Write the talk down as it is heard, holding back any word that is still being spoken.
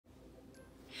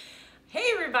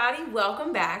everybody,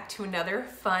 welcome back to another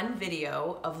fun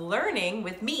video of learning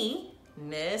with me,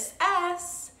 Miss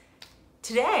S.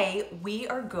 Today we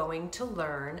are going to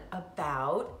learn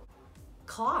about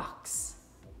clocks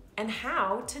and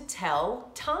how to tell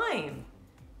time.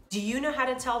 Do you know how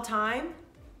to tell time?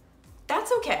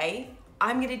 That's okay,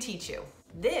 I'm gonna teach you.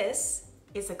 This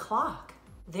is a clock.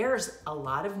 There's a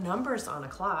lot of numbers on a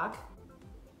clock.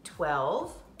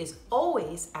 12 is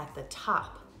always at the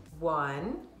top.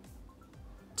 1,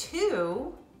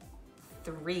 2,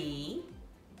 3,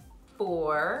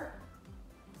 4,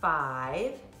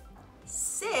 5,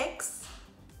 6,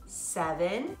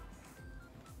 7,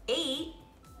 8,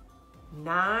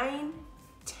 9,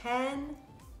 10,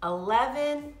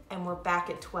 11, and we're back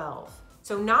at 12.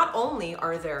 So not only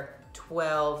are there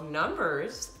 12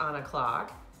 numbers on a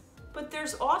clock, but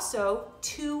there's also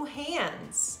 2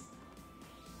 hands.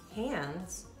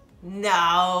 Hands?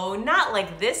 No, not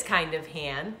like this kind of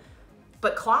hand.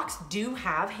 But clocks do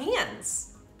have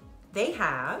hands. They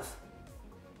have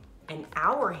an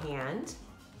hour hand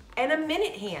and a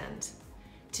minute hand.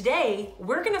 Today,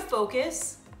 we're gonna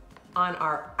focus on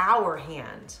our hour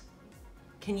hand.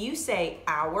 Can you say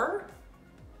hour?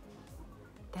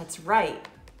 That's right,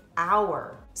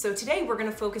 hour. So today we're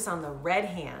gonna focus on the red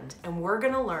hand and we're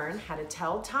gonna learn how to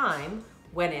tell time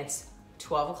when it's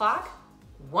 12 o'clock,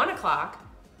 1 o'clock,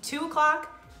 2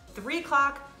 o'clock, 3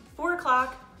 o'clock, 4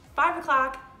 o'clock, 5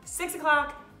 o'clock, 6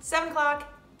 o'clock, 7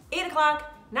 o'clock, 8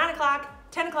 o'clock, 9 o'clock,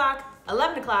 10 o'clock,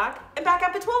 11 o'clock, and back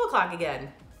up at 12 o'clock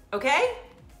again, okay?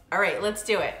 All right, let's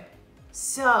do it.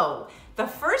 So, the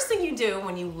first thing you do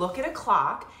when you look at a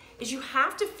clock is you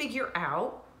have to figure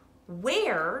out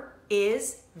where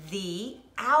is the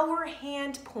hour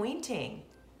hand pointing,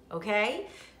 okay?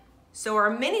 So our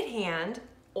minute hand,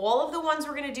 all of the ones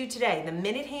we're gonna do today, the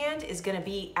minute hand is gonna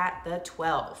be at the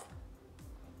 12.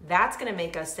 That's gonna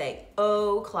make us say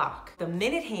o'clock. The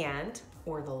minute hand,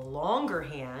 or the longer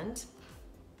hand,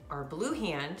 our blue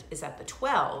hand is at the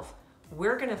 12.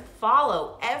 We're gonna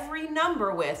follow every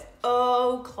number with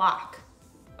o'clock,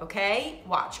 okay?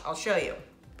 Watch, I'll show you.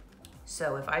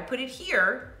 So if I put it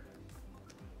here,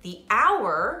 the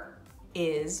hour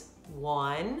is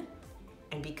 1,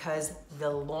 and because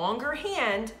the longer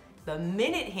hand, the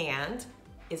minute hand,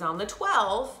 is on the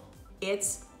 12,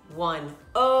 it's 1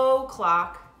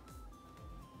 o'clock.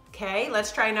 Okay,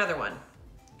 let's try another one.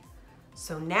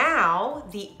 So now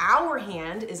the hour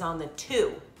hand is on the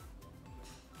 2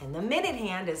 and the minute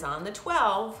hand is on the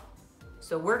 12.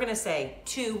 So we're gonna say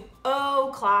 2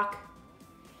 o'clock.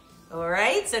 All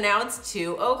right, so now it's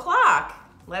 2 o'clock.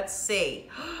 Let's see.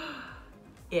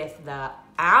 If the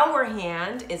hour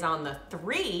hand is on the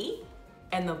 3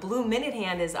 and the blue minute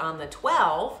hand is on the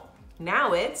 12,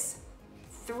 now it's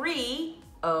 3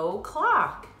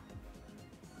 o'clock.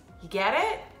 You get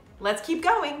it? Let's keep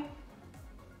going.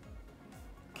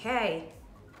 Okay.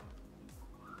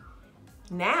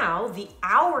 Now the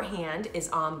hour hand is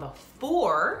on the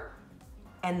 4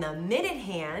 and the minute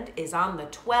hand is on the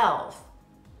 12.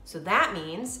 So that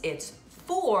means it's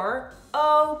 4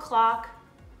 o'clock.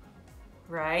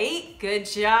 Right? Good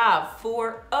job.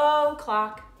 4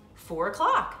 o'clock. 4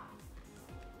 o'clock.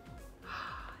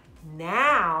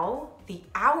 Now the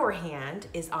hour hand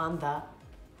is on the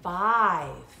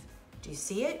 5. Do you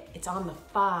see it? It's on the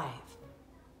 5.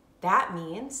 That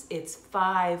means it's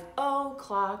 5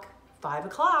 o'clock, 5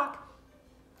 o'clock.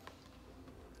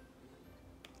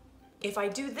 If I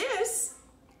do this,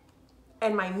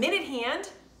 and my minute hand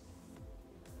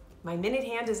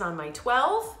is on my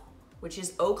 12, which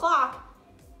is o'clock,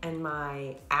 and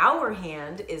my hour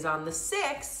hand is on the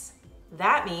 6,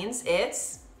 that means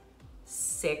it's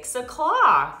 6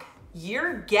 o'clock.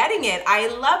 You're getting it. I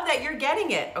love that you're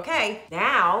getting it. Okay,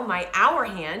 now my hour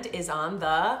hand is on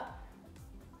the,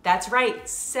 that's right,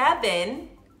 7.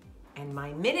 And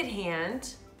my minute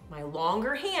hand, my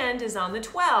longer hand is on the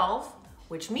 12,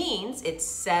 which means it's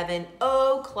 7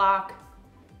 o'clock.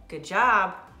 Good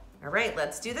job. All right,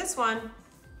 let's do this one.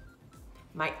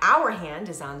 My hour hand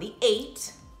is on the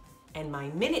 8 and my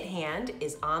minute hand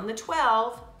is on the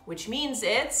 12, which means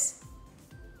it's,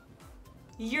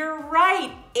 you're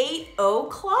right, 8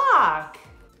 o'clock.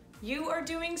 You are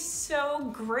doing so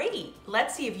great.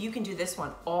 Let's see if you can do this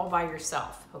one all by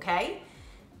yourself, okay?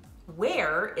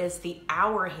 Where is the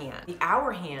hour hand? The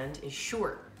hour hand is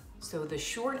short. So the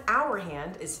short hour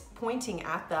hand is pointing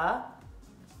at the,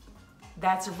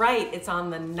 that's right, it's on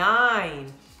the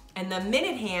 9. And the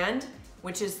minute hand,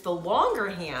 which is the longer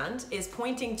hand, is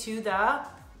pointing to the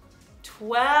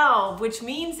 12, which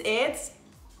means it's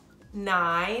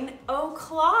 9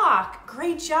 o'clock.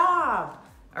 Great job.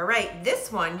 All right,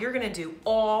 this one you're gonna do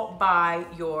all by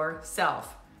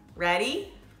yourself.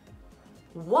 Ready?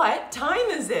 What time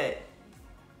is it?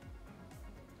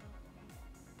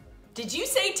 Did you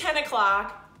say 10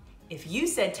 o'clock? If you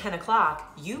said 10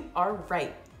 o'clock, you are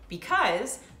right,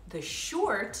 because the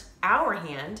short hour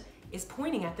hand is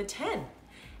pointing at the 10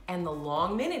 and the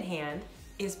long minute hand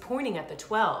is pointing at the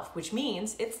 12, which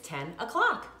means it's 10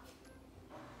 o'clock.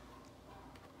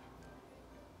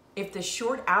 If the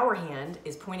short hour hand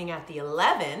is pointing at the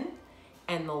 11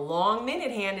 and the long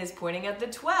minute hand is pointing at the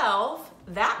 12,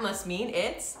 that must mean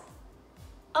it's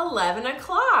 11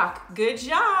 o'clock. Good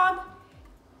job.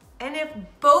 And if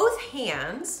both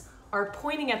hands are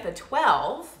pointing at the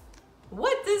 12,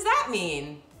 what does that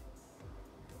mean?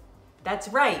 That's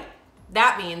right.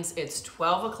 That means it's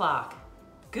 12 o'clock.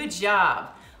 Good job.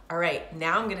 All right,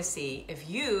 now I'm gonna see if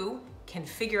you can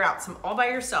figure out some all by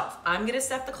yourself. I'm gonna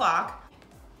set the clock.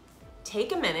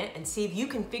 Take a minute and see if you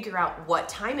can figure out what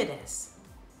time it is.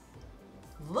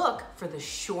 Look for the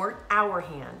short hour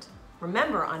hand.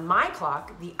 Remember, on my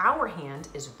clock, the hour hand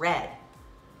is red.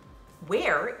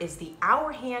 Where is the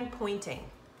hour hand pointing?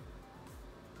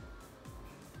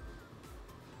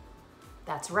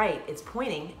 That's right, it's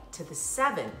pointing to the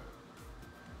 7.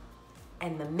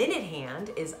 And the minute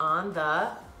hand is on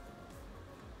the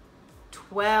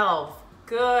 12.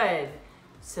 Good.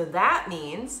 So that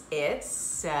means it's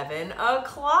 7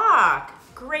 o'clock.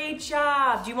 Great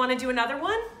job. Do you want to do another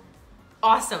one?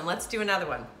 Awesome, let's do another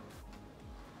one.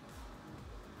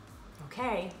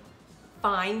 Okay,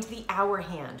 find the hour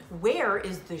hand. Where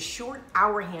is the short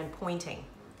hour hand pointing?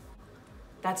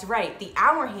 That's right, the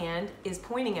hour hand is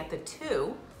pointing at the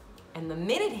 2 and the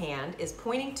minute hand is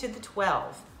pointing to the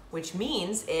 12, which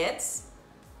means it's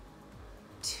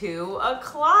 2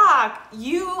 o'clock.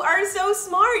 You are so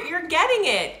smart, you're getting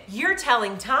it. You're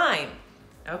telling time.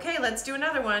 Okay, let's do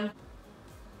another one.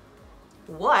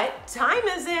 What time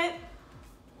is it?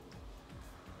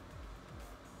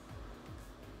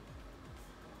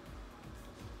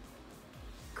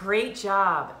 Great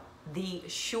job. The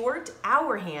short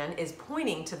hour hand is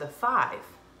pointing to the 5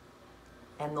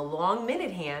 and the long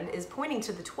minute hand is pointing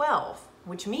to the 12,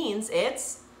 which means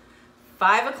it's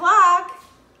 5 o'clock.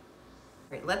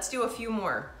 All right, let's do a few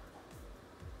more.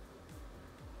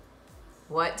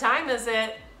 What time is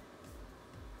it?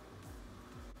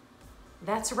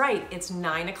 That's right, it's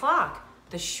 9 o'clock.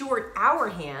 The short hour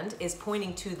hand is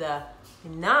pointing to the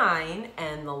 9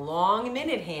 and the long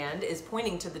minute hand is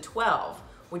pointing to the 12,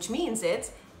 which means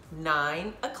it's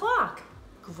 9 o'clock.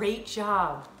 Great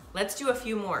job. Let's do a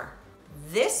few more.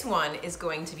 This one is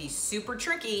going to be super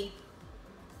tricky.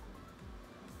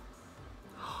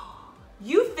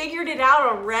 You figured it out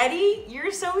already?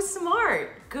 You're so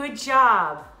smart. Good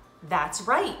job. That's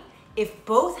right. If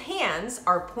both hands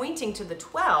are pointing to the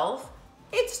 12,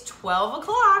 it's 12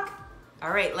 o'clock.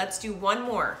 All right, let's do one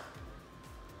more.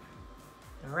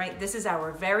 All right, this is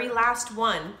our very last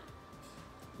one.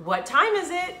 What time is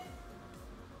it?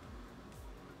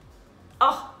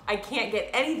 Oh, I can't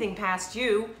get anything past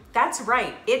you. That's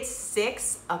right, it's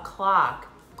 6 o'clock.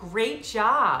 Great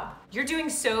job. You're doing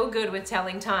so good with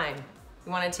telling time.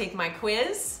 You wanna take my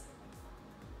quiz?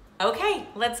 Okay,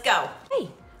 let's go.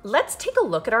 Hey, let's take a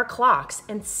look at our clocks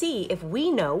and see if we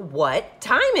know what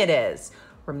time it is.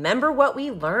 Remember what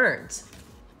we learned.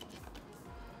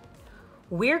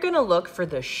 We're gonna look for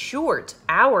the short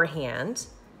hour hand,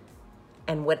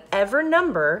 and whatever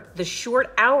number the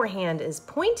short hour hand is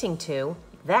pointing to,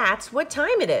 that's what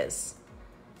time it is.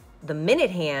 The minute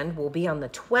hand will be on the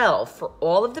 12 for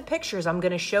all of the pictures I'm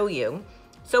gonna show you.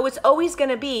 So it's always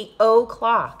gonna be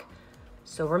o'clock.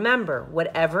 So remember,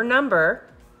 whatever number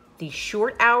the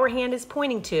short hour hand is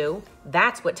pointing to,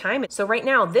 that's what time it is. So right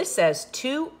now, this says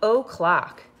 2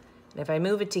 o'clock. And if I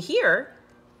move it to here,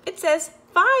 it says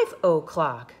 5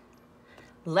 o'clock.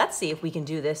 Let's see if we can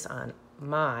do this on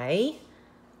my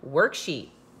worksheet.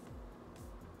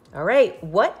 All right,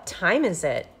 what time is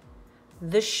it?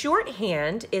 The short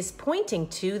hand is pointing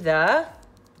to the...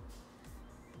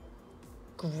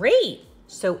 Great.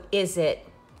 So is it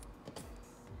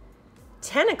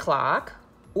 10 o'clock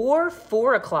or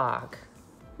 4 o'clock?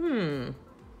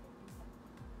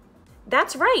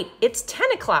 That's right, it's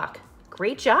 10 o'clock.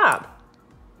 Great job.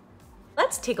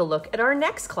 Let's take a look at our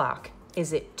next clock.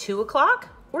 Is it 2 o'clock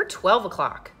or 12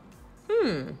 o'clock?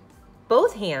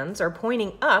 Both hands are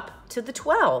pointing up to the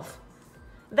 12.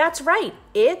 That's right,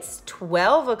 it's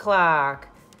 12 o'clock.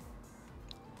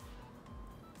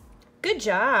 Good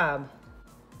job.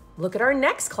 Look at our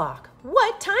next clock.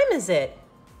 What time is it?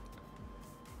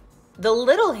 The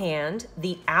little hand,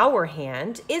 the hour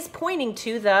hand, is pointing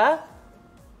to the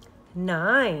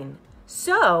 9.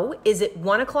 So, is it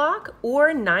 1 o'clock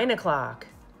or 9 o'clock?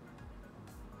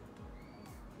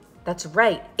 That's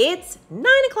right, it's 9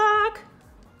 o'clock.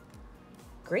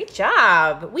 Great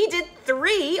job. We did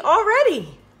 3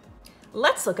 already.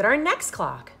 Let's look at our next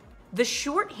clock. The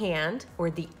short hand, or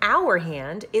the hour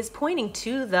hand, is pointing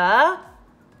to the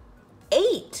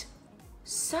 8.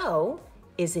 So,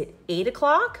 is it 8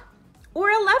 o'clock or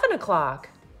 11 o'clock?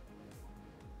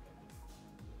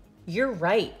 You're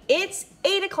right, it's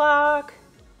 8 o'clock.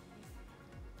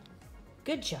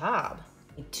 Good job.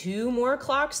 2 more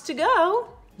clocks to go.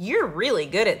 You're really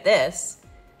good at this.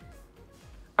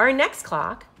 Our next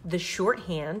clock, the short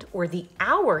hand or the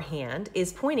hour hand,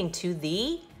 is pointing to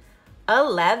the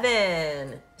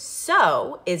 11.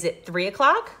 So, is it 3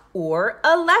 o'clock or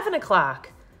 11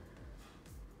 o'clock?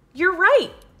 You're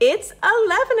right, it's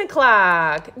 11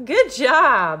 o'clock. Good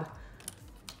job.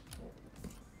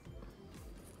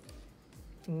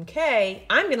 Okay,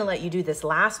 I'm gonna let you do this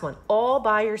last one all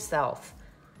by yourself.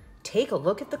 Take a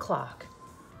look at the clock.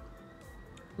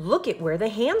 Look at where the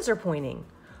hands are pointing.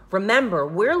 Remember,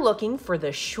 we're looking for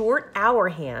the short hour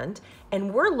hand,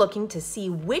 and we're looking to see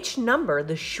which number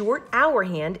the short hour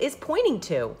hand is pointing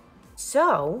to.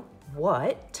 So,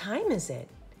 what time is it?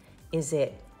 Is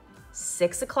it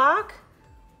 6 o'clock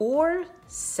or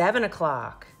 7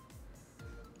 o'clock?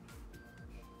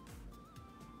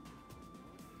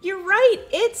 You're right,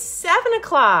 it's 7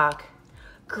 o'clock.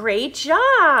 Great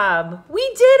job, we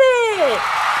did it!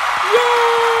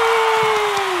 Yay!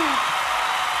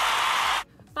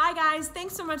 Bye guys,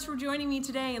 thanks so much for joining me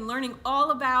today and learning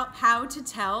all about how to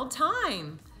tell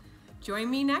time. Join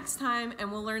me next time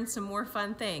and we'll learn some more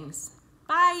fun things.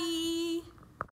 Bye!